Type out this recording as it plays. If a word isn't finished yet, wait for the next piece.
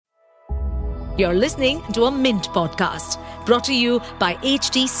You're listening to a Mint podcast brought to you by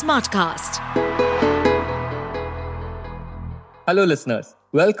HT Smartcast. Hello listeners,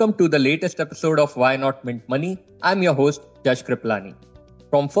 welcome to the latest episode of Why Not Mint Money. I'm your host Jash Kriplani.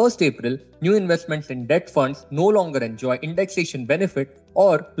 From 1st April, new investments in debt funds no longer enjoy indexation benefit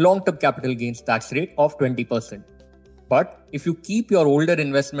or long-term capital gains tax rate of 20%. But if you keep your older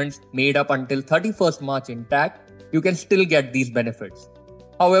investments made up until 31st March intact, you can still get these benefits.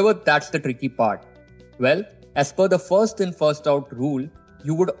 However, that's the tricky part. Well, as per the first in first out rule,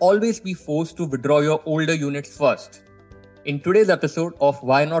 you would always be forced to withdraw your older units first. In today's episode of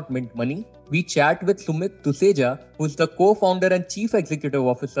Why Not Mint Money, we chat with Sumit Duseja, who's the co-founder and chief executive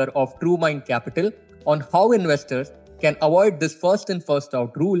officer of Truemind Capital, on how investors can avoid this first in first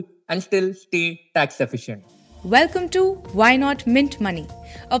out rule and still stay tax efficient. Welcome to Why Not Mint Money,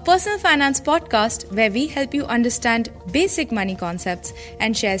 a personal finance podcast where we help you understand basic money concepts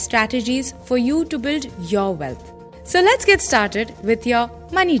and share strategies for you to build your wealth. So let's get started with your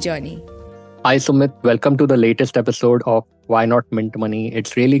money journey. Hi Sumit, welcome to the latest episode of Why Not Mint Money.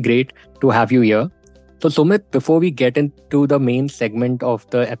 It's really great to have you here. So Sumit, before we get into the main segment of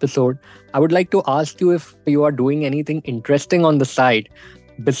the episode, I would like to ask you if you are doing anything interesting on the side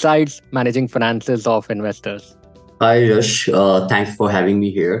besides managing finances of investors. Hi Yash, thanks for having me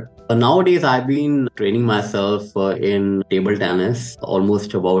here. Nowadays, I've been training myself in table tennis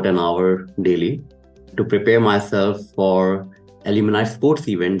almost about an hour daily to prepare myself for alumni sports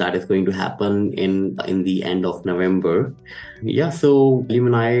event that is going to happen in the end of November. Yeah, so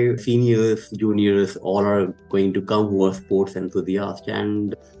alumni, seniors, juniors, all are going to come who are sports enthusiasts,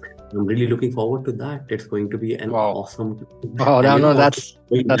 and I'm really looking forward to that. It's going to be an awesome. Oh, no, that's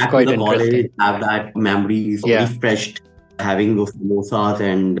quite interesting. College, have that memories refreshed, having those samosas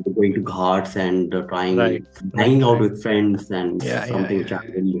and going to ghats and hanging out with friends and something which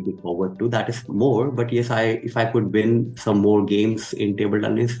I'm really looking forward to. That is more. But yes, if I could win some more games in table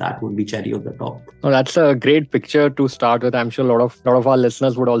tennis, that would be cherry on the top. Well, that's a great picture to start with. I'm sure a lot of our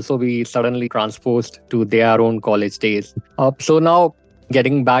listeners would also be suddenly transposed to their own college days. So now,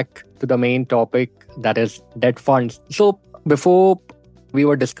 getting back to the main topic, that is debt funds. So before, we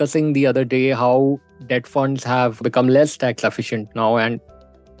were discussing the other day how debt funds have become less tax efficient now, and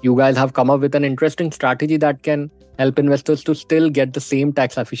you guys have come up with an interesting strategy that can help investors to still get the same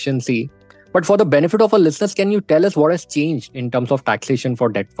tax efficiency. But for the benefit of our listeners, can you tell us what has changed in terms of taxation for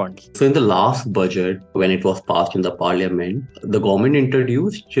debt funds? So in the last budget, when it was passed in the parliament, the government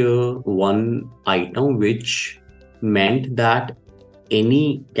introduced one item which meant that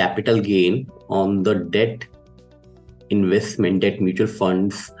any capital gain on the debt investment, debt mutual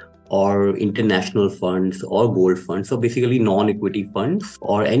funds or international funds or gold funds, so basically non-equity funds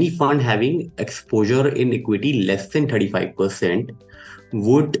or any fund having exposure in equity less than 35%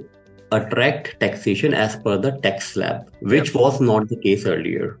 would attract taxation as per the tax slab, which was not the case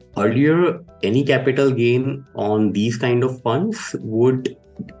earlier. Earlier, any capital gain on these kind of funds would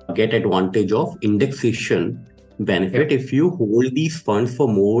get advantage of indexation benefit if you hold these funds for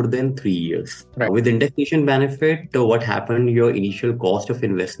more than 3 years. With indexation benefit, what happened, your initial cost of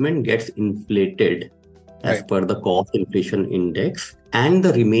investment gets inflated as per the cost inflation index, and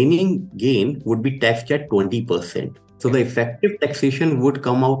the remaining gain would be taxed at 20%. So the effective taxation would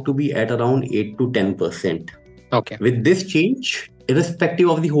come out to be at around 8 to 10%. With this change, irrespective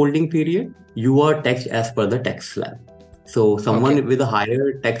of the holding period, you are taxed as per the tax slab. So someone with a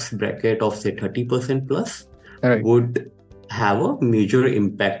higher tax bracket of say 30% plus would have a major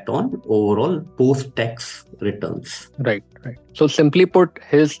impact on overall post-tax returns. Right. So simply put,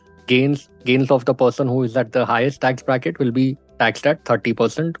 his gains of the person who is at the highest tax bracket will be taxed at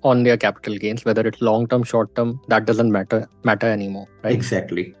 30% on their capital gains, whether it's long-term, short-term, that doesn't matter anymore. Right?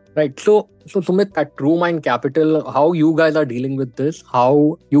 Exactly. Right. So Sumit, at Truemind Capital, how you guys are dealing with this?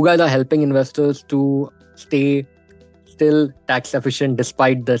 How you guys are helping investors to stay still tax efficient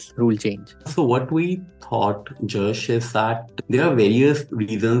despite this rule change? So what we thought, Josh, is that there are various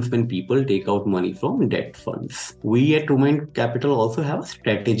reasons when people take out money from debt funds. We at Truemind Capital also have a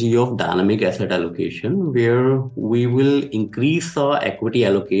strategy of dynamic asset allocation where we will increase our equity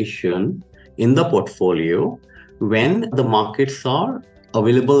allocation in the portfolio when the markets are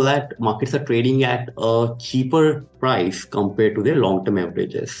trading at a cheaper price compared to their long-term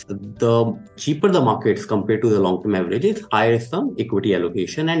averages. The cheaper the markets compared to the long-term averages, higher is some equity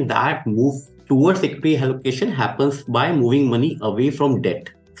allocation, and that move towards equity allocation happens by moving money away from debt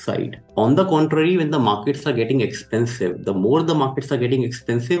side. On the contrary, when the markets are getting expensive, the more the markets are getting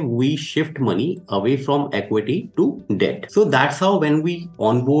expensive, we shift money away from equity to debt. So that's how when we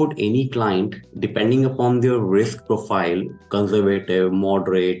onboard any client, depending upon their risk profile, conservative,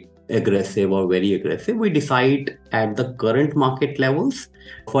 moderate, aggressive or very aggressive. We decide at the current market levels.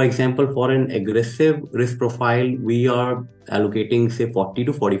 For example, for an aggressive risk profile, we are allocating say 40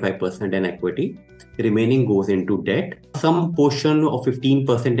 to 45% in equity. The remaining goes into debt. Some portion of 15%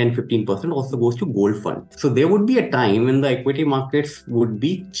 and 15% also goes to gold fund. So there would be a time when the equity markets would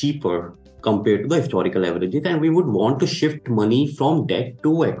be cheaper compared to the historical averages, and we would want to shift money from debt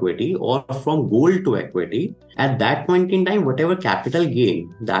to equity or from gold to equity. At that point in time, whatever capital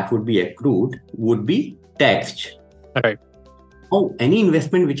gain that would be accrued would be taxed. Right. Now, any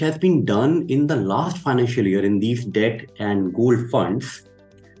investment which has been done in the last financial year in these debt and gold funds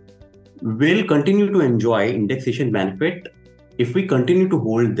will continue to enjoy indexation benefit if we continue to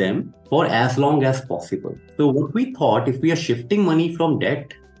hold them for as long as possible. So what we thought, if we are shifting money from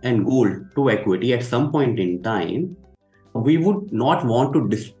debt and gold to equity at some point in time, we would not want to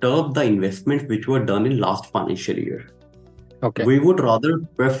disturb the investments which were done in last financial year. Okay. We would rather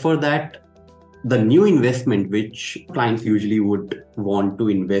prefer that the new investment, which clients usually would want to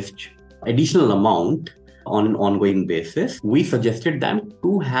invest additional amount on an ongoing basis, we suggested them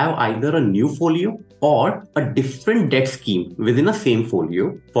to have either a new folio or a different debt scheme within a same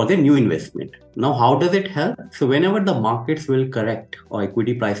folio for their new investment. Now, how does it help? So whenever the markets will correct or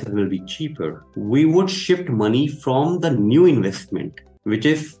equity prices will be cheaper, we would shift money from the new investment, which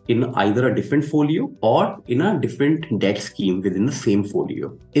is in either a different folio or in a different debt scheme within the same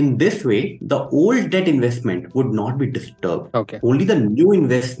folio. In this way, the old debt investment would not be disturbed. Okay. Only the new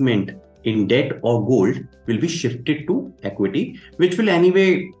investment in debt or gold will be shifted to equity, which will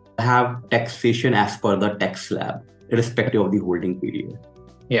anyway have taxation as per the tax slab, irrespective of the holding period.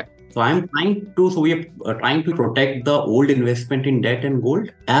 Yeah. So we are trying to protect the old investment in debt and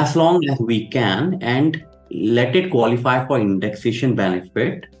gold as long as we can and let it qualify for indexation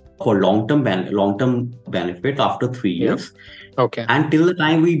benefit for long-term benefit after 3 years. Yeah. Okay. Until the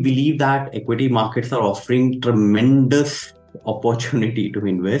time we believe that equity markets are offering tremendous opportunity to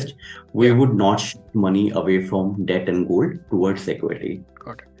invest, we would not shift money away from debt and gold towards equity.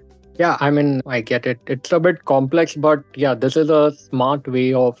 Got it. Yeah, I mean, I get it. It's a bit complex, but yeah, this is a smart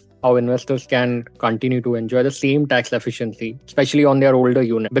way of how investors can continue to enjoy the same tax efficiency, especially on their older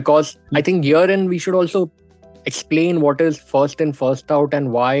unit. Because I think herein we should also explain what is first in, first out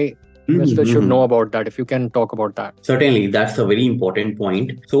and why investors should know about that. If you can talk about that. Certainly, that's a very important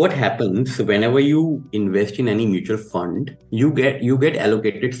point. So what happens whenever you invest in any mutual fund, you get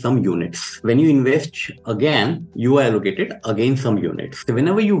allocated some units. When you invest again, you are allocated again some units. So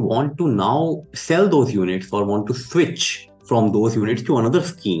whenever you want to now sell those units or want to switch from those units to another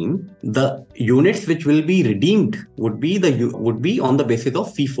scheme, the units which will be redeemed would be on the basis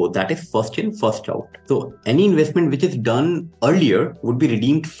of FIFO, that is first in, first out. So any investment which is done earlier would be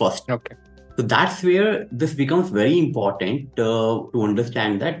redeemed first. Okay. So that's where this becomes very important to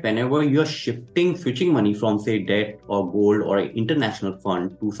understand that whenever you are switching money from say debt or gold or an international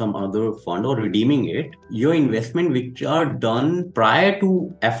fund to some other fund or redeeming it, your investment which are done prior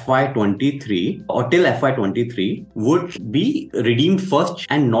to FY23 or till FY23 would be redeemed first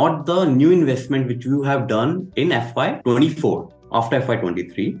and not the new investment which you have done in FY24. After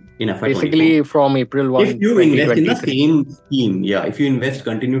FY23, in FY24. Basically from April 1, if you invest in the same scheme, if you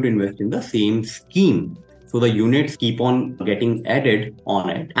continue to invest in the same scheme, so the units keep on getting added on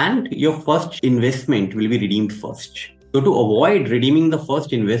it and your first investment will be redeemed first. So to avoid redeeming the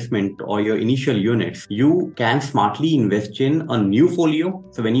first investment or your initial units, you can smartly invest in a new folio.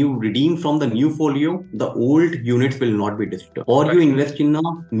 So when you redeem from the new folio, the old units will not be disturbed. Or you invest in a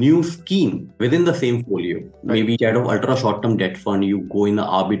new scheme within the same folio. Right. Maybe instead of ultra short-term debt fund, you go in the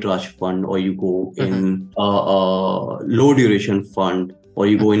arbitrage fund or you go in a low duration fund. Or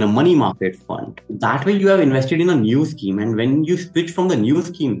you go in a money market fund. That way you have invested in a new scheme. And when you switch from the new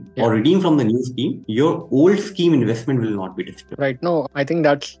scheme or redeem from the new scheme, your old scheme investment will not be disturbed. Right. No, I think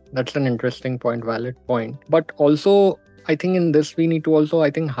that's an interesting point, valid point. But also, I think in this, we need to also,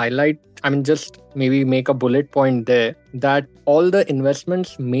 highlight, just maybe make a bullet point there that all the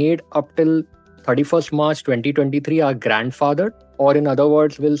investments made up till 31st March 2023 are grandfathered, or in other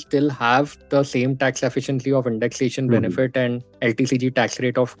words, will still have the same tax efficiency of indexation benefit and LTCG tax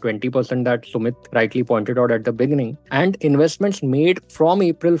rate of 20% that Sumit rightly pointed out at the beginning. And investments made from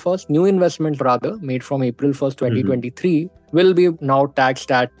April 1st, new investments rather, made from April 1st, 2023 will be now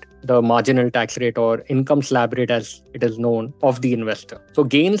taxed at the marginal tax rate or income slab rate as it is known of the investor. So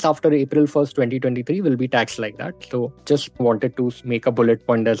gains after April 1st, 2023 will be taxed like that. So just wanted to make a bullet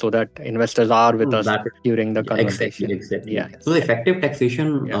point there so that investors are with us during the conversation. Exactly. Yeah. So the effective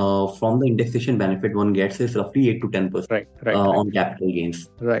taxation from the indexation benefit one gets is roughly 8 to 10% on capital gains.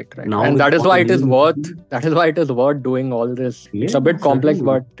 Right. Now, and that is why it is worth doing all this. Yeah, it's a bit complex,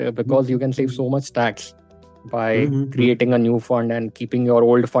 but because you can save so much tax by creating a new fund and keeping your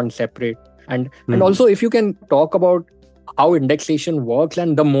old fund separate. And also, if you can talk about how indexation works,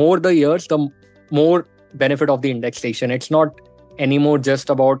 and the more the years, the more benefit of the indexation. It's not anymore just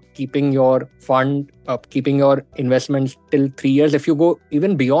about keeping your fund keeping your investments till 3 years. If you go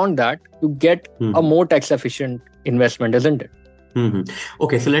even beyond that, you get a more tax efficient investment, isn't it?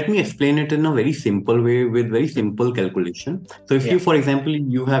 Okay, so let me explain it in a very simple way with very simple calculation. So if you, for example,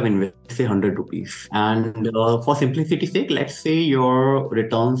 you have invested say 100 rupees, and for simplicity's sake, let's say your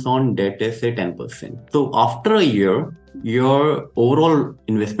returns on debt is say 10%. So after a year, your overall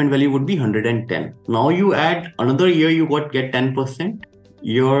investment value would be 110. Now you add another year, you get 10%.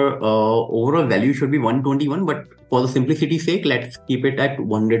 Your overall value should be 121, but for the simplicity's sake, let's keep it at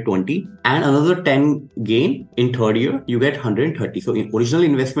 120. And another 10 gain in third year, you get 130. So original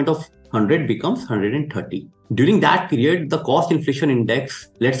investment of 100 becomes 130. During that period, the cost inflation index,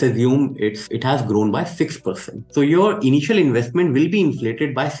 let's assume it has grown by 6%. So your initial investment will be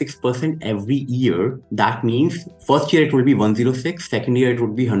inflated by 6% every year. That means first year it will be 106, second year it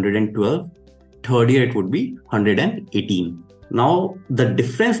would be 112, third year it would be 118. Now, the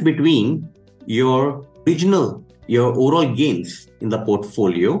difference between your overall gains in the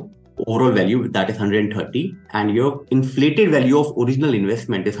portfolio, overall value that is 130, and your inflated value of original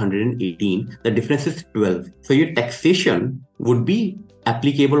investment is 118, the difference is 12. So your taxation would be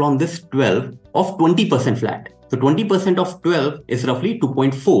applicable on this 12 of 20% flat. So 20% of 12 is roughly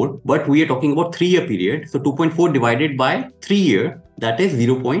 2.4, but we are talking about 3-year period. So 2.4 divided by 3 year, that is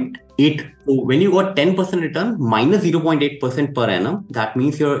 0.8. So when you got 10% return minus 0.8% per annum, that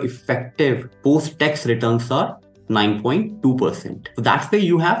means your effective post-tax returns are 9.2%. So that's where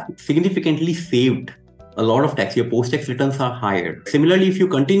you have significantly saved a lot of tax. Your post-tax returns are higher. Similarly, if you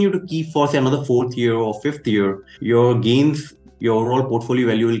continue to keep for say another 4th year or 5th year, your gains, your overall portfolio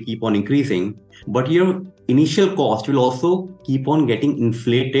value will keep on increasing, but your initial cost will also keep on getting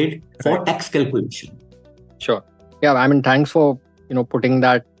inflated for tax calculation. Sure. Yeah, I mean, thanks for putting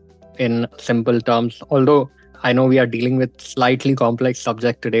that in simple terms. Although I know we are dealing with slightly complex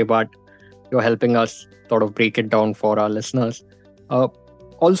subject today, but you're helping us sort of break it down for our listeners.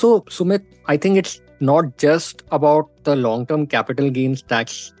 Also, Sumit, I think it's not just about the long-term capital gains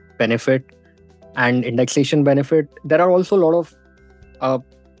tax benefit and indexation benefit. There are also a lot of,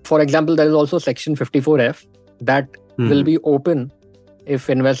 for example, there is also Section 54F that will be open if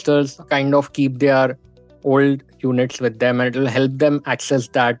investors kind of keep their old units with them, and it will help them access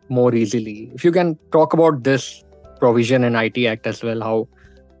that more easily. If you can talk about this provision in IT Act as well, how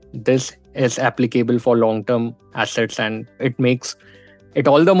this is applicable for long-term assets, and it makes it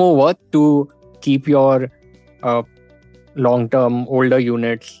all the more worth to keep your long-term older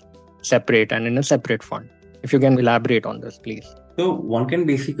units separate and in a separate fund. If you can elaborate on this, please. So one can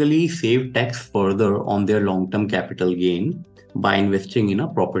basically save tax further on their long-term capital gain by investing in a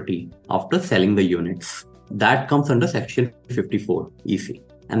property after selling the units. That comes under Section 54 EC.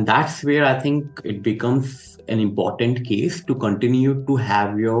 And that's where I think it becomes an important case to continue to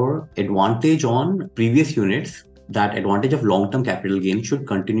have your advantage on previous units. That advantage of long-term capital gain should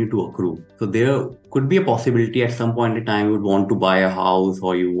continue to accrue. So there could be a possibility at some point in time you would want to buy a house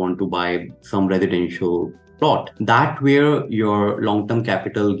or you want to buy some residential plot. That where your long-term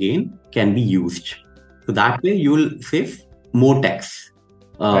capital gain can be used. So that way you will save more tax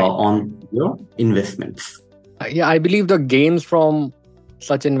on your investments. Yeah, I believe the gains from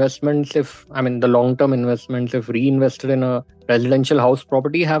such investments, the long-term investments, if reinvested in a residential house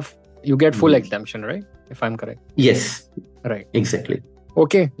property, you get full exemption, right? If I'm correct. Yes. Right. Exactly.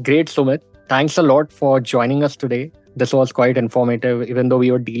 Okay, great, Sumit. Thanks a lot for joining us today. This was quite informative. Even though we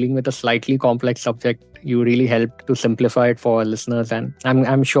were dealing with a slightly complex subject, you really helped to simplify it for our listeners. And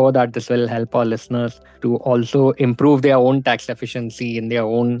I'm sure that this will help our listeners to also improve their own tax efficiency in their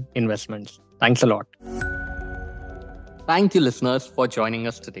own investments. Thanks a lot. Thank you, listeners, for joining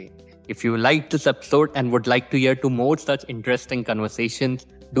us today. If you liked this episode and would like to hear more such interesting conversations,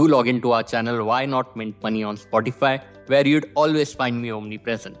 do log into our channel Why Not Mint Money on Spotify, where you'd always find me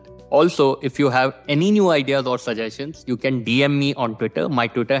omnipresent. Also, if you have any new ideas or suggestions, you can DM me on Twitter. My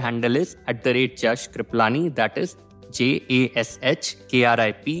Twitter handle is @Jash Kriplani, that is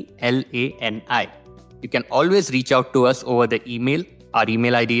JASHKRIPLANI. You can always reach out to us over the email Our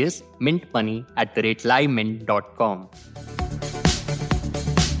email ID is mintmoney@livemint.com.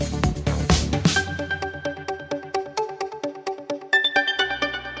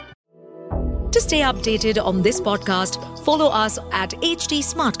 To stay updated on this podcast, follow us at HT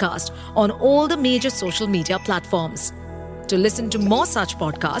Smartcast on all the major social media platforms. To listen to more such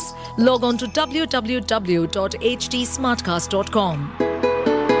podcasts, log on to www.htsmartcast.com.